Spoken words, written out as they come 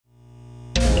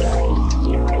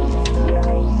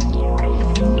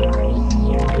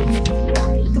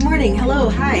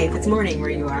hi, if it's morning where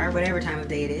you are, whatever time of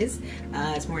day it is,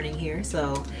 it's morning here,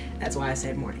 so that's why I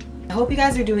said morning. I hope you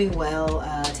guys are doing well,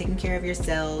 taking care of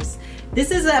yourselves.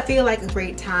 This is, I feel like, a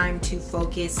great time to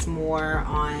focus more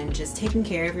on just taking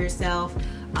care of yourself,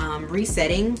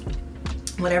 resetting,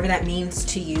 whatever that means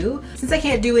to you. Since I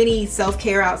can't do any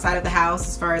self-care outside of the house,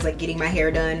 as far as like getting my hair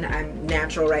done, I'm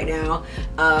natural right now,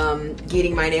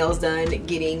 getting my nails done,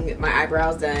 getting my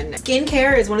eyebrows done.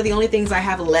 Skincare is one of the only things I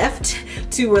have left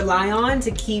to rely on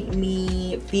to keep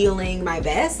me feeling my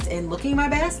best and looking my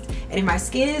best. And if my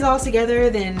skin is all together,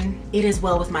 then it is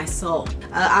well with my soul.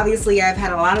 Obviously, I've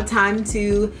had a lot of time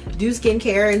to do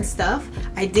skincare and stuff.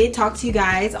 I did talk to you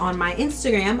guys on my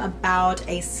Instagram about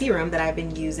a serum that I've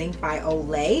been using by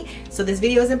Olay. So this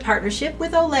video is in partnership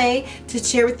with Olay to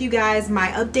share with you guys my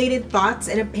updated thoughts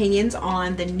and opinions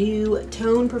on the new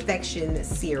Tone Perfection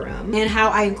serum and how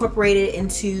I incorporate it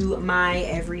into my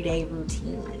everyday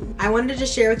routine. I wanted to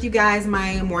just share with you guys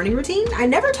my morning routine. I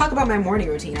never talk about my morning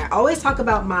routine. I always talk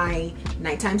about my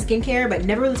nighttime skincare, but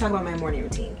never really talk about my morning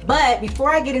routine. But before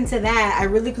I get into that, I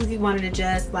really quickly wanted to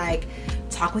just like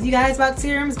talk with you guys about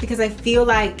serums, because I feel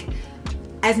like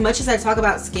as much as I talk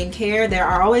about skincare, there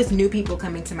are always new people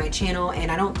coming to my channel,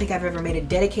 and I don't think I've ever made a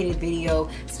dedicated video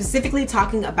specifically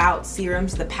talking about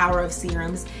serums, the power of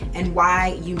serums, and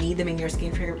why you need them in your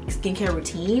skincare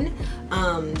routine.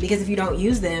 Because if you don't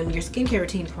use them, your skincare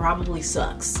routine probably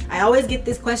sucks. I always get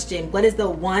this question: what is the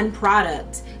one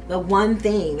product, the one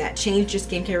thing that changed your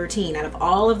skincare routine out of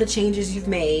all of the changes you've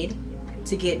made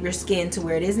to get your skin to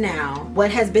where it is now? What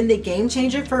has been the game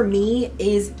changer for me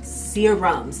is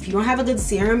serums. If you don't have a good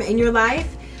serum in your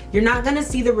life, you're not gonna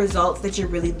see the results that you're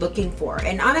really looking for.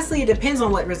 And honestly, it depends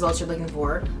on what results you're looking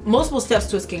for. Multiple steps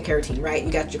to a skincare routine, right?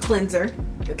 You got your cleanser.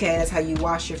 Okay, that's how you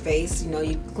wash your face. You know,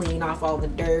 you clean off all the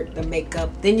dirt, the makeup.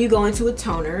 Then you go into a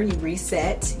toner, you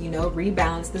reset, you know,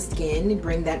 rebalance the skin, you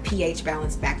bring that pH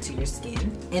balance back to your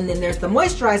skin. And then there's the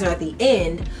moisturizer at the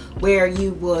end, where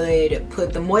you would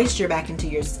put the moisture back into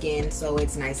your skin so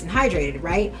it's nice and hydrated,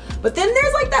 right? But then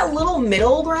there's like that little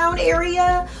middle ground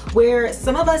area where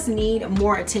some of us need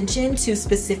more attention to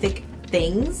specific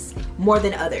things more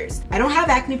than others. I don't have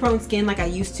acne prone skin like I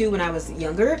used to when I was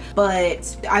younger,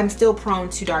 but I'm still prone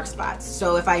to dark spots.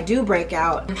 So if I do break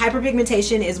out,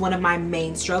 hyperpigmentation is one of my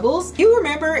main struggles. You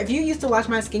remember, if you used to watch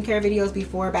my skincare videos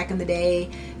before, back in the day,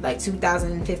 like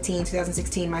 2015,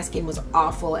 2016, my skin was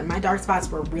awful and my dark spots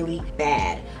were really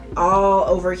bad. All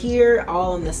over here,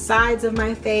 all on the sides of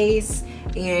my face,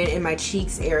 and in my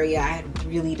cheeks area, I had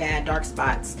really bad dark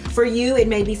spots. For you, it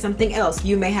may be something else.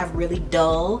 You may have really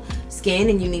dull skin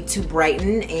and you need to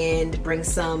brighten and bring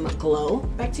some glow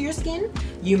back to your skin.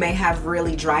 You may have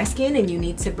really dry skin and you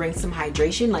need to bring some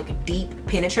hydration, like deep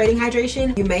penetrating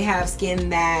hydration. You may have skin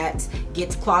that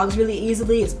gets clogged really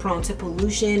easily, it's prone to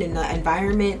pollution in the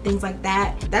environment, things like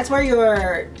that. That's where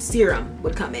your serum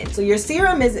would come in. So your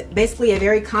serum is basically a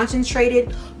very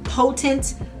concentrated,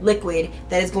 potent liquid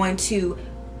that is going to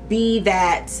be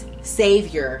that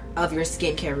savior of your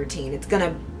skincare routine. It's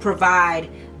gonna provide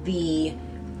the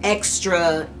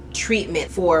extra treatment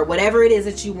for whatever it is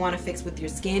that you want to fix with your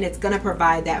skin. It's gonna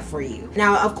provide that for you.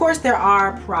 Now, of course, there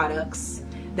are products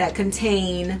that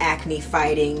contain acne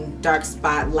fighting, dark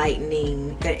spot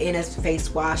lightening, that in a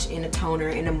face wash, in a toner,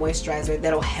 in a moisturizer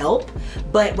that'll help.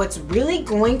 But what's really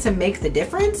going to make the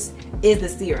difference is the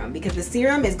serum, because the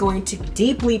serum is going to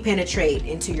deeply penetrate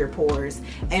into your pores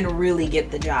and really get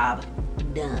the job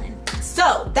done.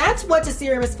 So that's what the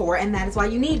serum is for, and that is why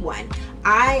you need one.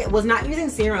 I was not using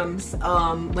serums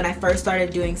when I first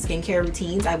started doing skincare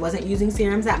routines. I wasn't using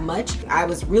serums that much. I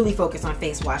was really focused on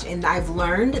face wash, and I've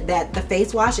learned that the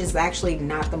face wash is actually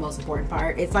not the most important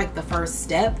part. It's like the first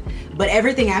step, but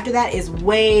everything after that is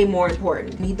way more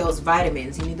important. You need those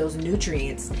vitamins, you need those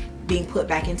nutrients being put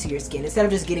back into your skin instead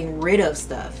of just getting rid of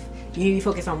stuff. You need to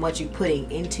focus on what you're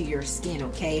putting into your skin,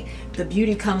 okay? The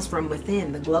beauty comes from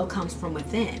within, the glow comes from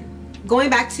within.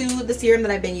 Going back to the serum that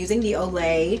I've been using, the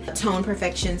Olay Tone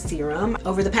Perfection Serum.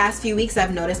 Over the past few weeks,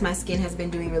 I've noticed my skin has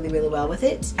been doing really, really well with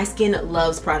it. My skin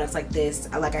loves products like this.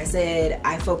 Like I said,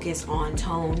 I focus on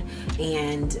tone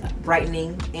and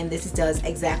brightening, and this does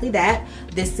exactly that.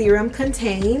 This serum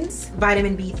contains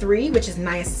vitamin B3, which is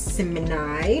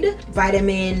niacinamide,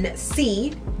 vitamin C,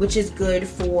 which is good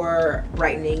for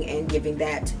brightening and giving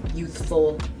that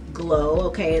youthful glow.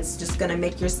 Okay, it's just gonna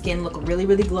make your skin look really,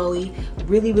 really glowy,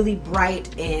 really, really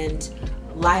bright and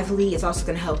lively. It's also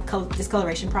gonna help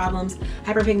discoloration problems,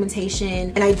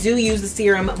 hyperpigmentation, and I do use the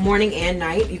serum morning and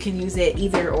night. You can use it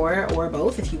either or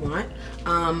both if you want,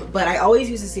 but I always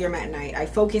use the serum at night. I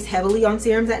focus heavily on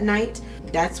serums at night.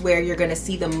 That's where you're gonna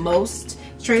see the most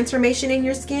transformation in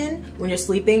your skin. When you're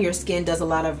sleeping, your skin does a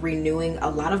lot of renewing, a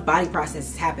lot of body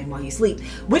processes happen while you sleep,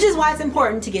 which is why it's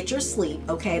important to get your sleep,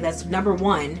 okay? That's number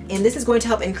one. And this is going to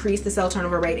help increase the cell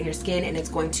turnover rate in your skin, and it's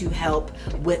going to help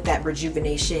with that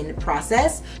rejuvenation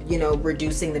process, you know,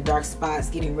 reducing the dark spots,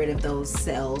 getting rid of those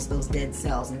cells, those dead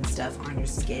cells and stuff on your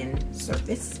skin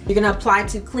surface. You're gonna apply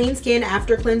to clean skin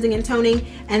after cleansing and toning,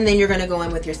 and then you're gonna go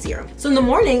in with your serum. So in the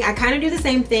morning, I kind of do the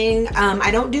same thing.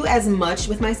 I don't do as much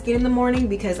with my skin in the morning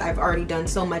because I've already done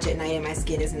so much at night and my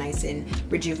skin is nice and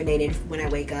rejuvenated when I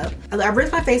wake up. I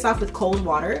rinse my face off with cold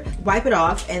water, wipe it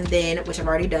off, and then, which I've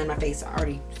already done, my face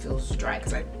already feels dry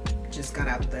because I just got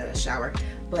out the shower.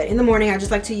 But in the morning, I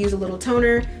just like to use a little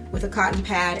toner with a cotton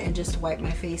pad and just wipe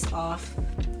my face off.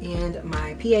 And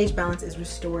my pH balance is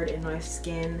restored in my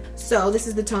skin. So this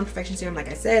is the Tone Perfection Serum. Like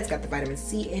I said, it's got the vitamin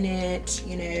C in it,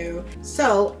 you know.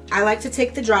 So I like to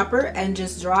take the dropper and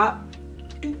just drop.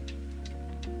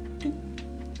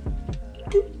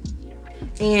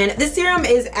 And this serum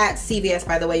is at CVS,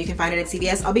 by the way. You can find it at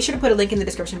CVS. I'll be sure to put a link in the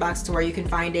description box to where you can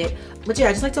find it. But yeah,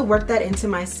 I just like to work that into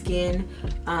my skin.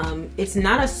 It's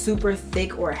not a super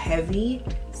thick or heavy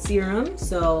serum,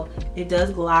 so it does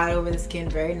glide over the skin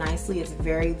very nicely. It's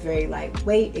very, very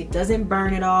lightweight. It doesn't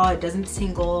burn at all. It doesn't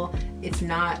tingle. It's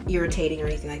not irritating or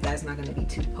anything like that. It's not going to be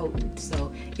too potent.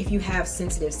 So if you have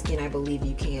sensitive skin, I believe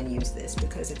you can use this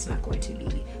because it's not going to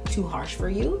be too harsh for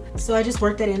you. So I just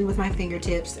work that in with my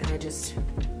fingertips and I just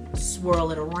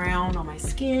swirl it around on my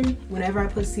skin. Whenever I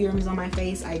put serums on my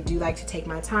face, I do like to take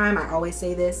my time. I always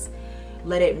say this,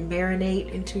 let it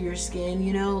marinate into your skin,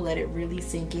 you know, let it really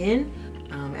sink in.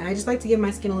 And I just like to give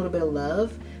my skin a little bit of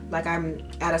love. Like I'm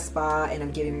at a spa and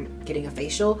I'm getting a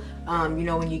facial. You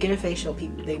know, when you get a facial,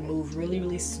 people, they move really,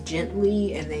 really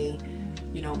gently and they,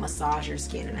 you know, massage your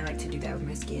skin. And I like to do that with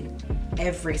my skin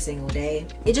every single day.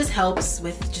 It just helps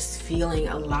with just feeling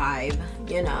alive,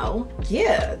 you know.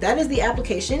 Yeah, that is the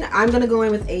application. I'm gonna go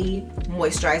in with a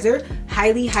moisturizer.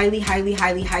 Highly, highly, highly,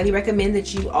 highly, highly recommend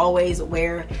that you always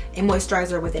wear a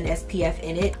moisturizer with an SPF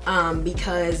in it,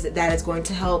 because that is going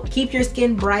to help keep your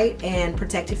skin bright and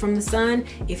protect it from the sun.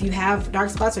 If you have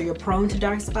dark spots or you're prone to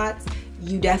dark spots,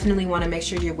 you definitely want to make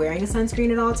sure you're wearing a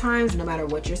sunscreen at all times, no matter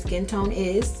what your skin tone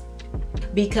is,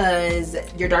 because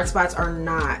your dark spots are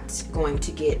not going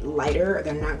to get lighter.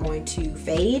 They're not going to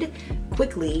fade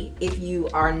quickly if you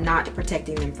are not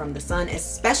protecting them from the sun,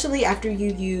 especially after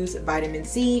you use vitamin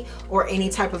C or any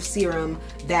type of serum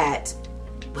that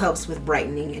helps with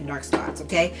brightening and dark spots,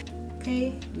 okay?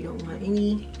 Okay, we don't want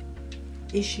any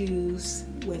issues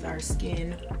with our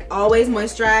skin. Always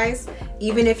moisturize.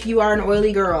 Even if you are an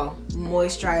oily girl,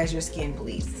 moisturize your skin,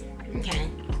 please. Okay,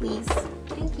 please.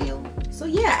 Thank you. So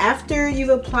yeah, after you've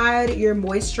applied your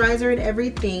moisturizer and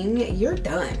everything, you're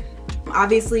done.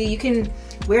 Obviously, you can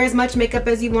wear as much makeup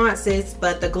as you want, sis,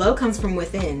 but the glow comes from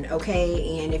within,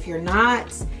 okay? And if you're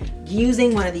not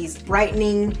using one of these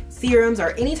brightening serums or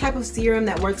any type of serum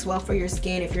that works well for your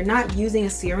skin, if you're not using a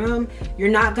serum, you're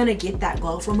not gonna get that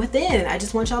glow from within. I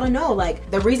just want y'all to know, like,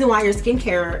 the reason why your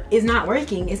skincare is not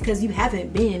working is because you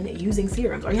haven't been using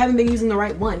serums or you haven't been using the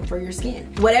right one for your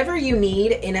skin. Whatever you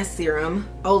need in a serum,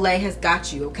 Olay has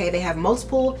got you, okay? They have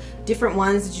multiple different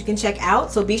ones that you can check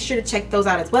out, so be sure to check those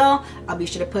out as well. I'll be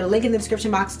sure to put a link in the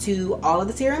description box to all of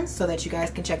the serums so that you guys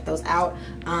can check those out.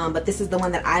 But this is the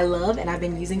one that I love and I've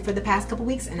been using for the past couple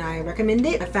weeks and I recommend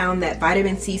it. I found that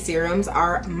vitamin C serums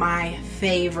are my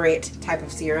favorite type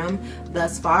of serum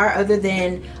thus far, other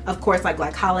than, of course, like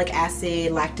glycolic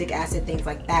acid, lactic acid, things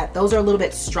like that. Those are a little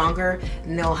bit stronger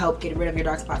and they'll help get rid of your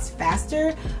dark spots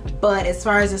faster. But as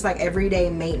far as just like everyday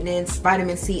maintenance,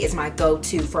 vitamin C is my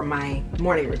go-to for my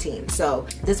morning routine. So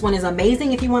this one is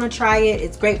amazing if you want to try it.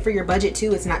 It's great for your budget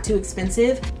too. It's not too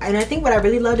expensive. And I think what I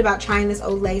really loved about trying this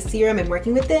Olay serum and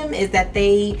working with them is that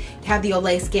they have the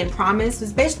Olay Skin Promise,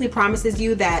 which basically promises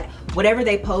you that whatever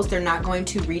they post, they're not going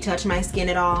to retouch my skin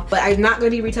at all. But I'm not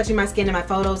going to be retouching my skin in my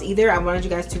photos either. I wanted you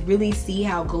guys to really see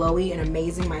how glowy and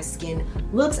amazing my skin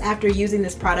looks after using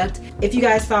this product. If you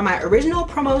guys saw my original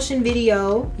promotion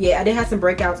video, yeah, I did have some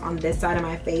breakouts on this side of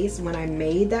my face when I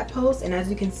made that post, and as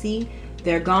you can see,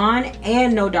 they're gone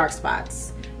and no dark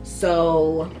spots.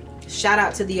 So shout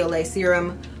out to the Olay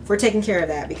serum for taking care of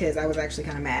that, because I was actually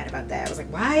kind of mad about that. I was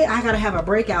like, why I gotta have a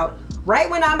breakout right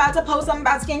when I'm about to post something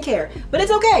about skincare? But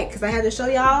it's okay, because I had to show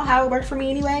y'all how it worked for me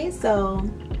anyway. So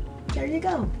yeah. there you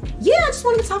go. Yeah, I just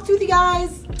wanted to talk to you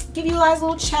guys, give you guys a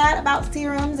little chat about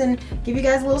serums and give you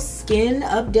guys a little skin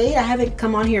update. I haven't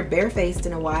come on here barefaced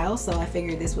in a while, so I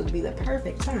figured this would be the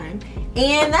perfect time.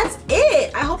 And that's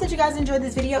it. I hope that you guys enjoyed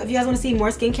this video. If you guys want to see more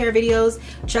skincare videos,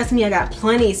 trust me, I got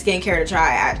plenty of skincare to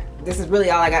try. This is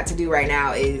really all I got to do right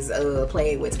now is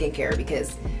play with skincare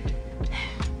because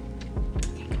I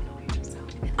can't go nowhere. So.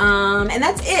 And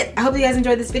that's it. I hope you guys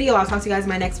enjoyed this video. I'll talk to you guys in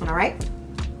my next one, all right?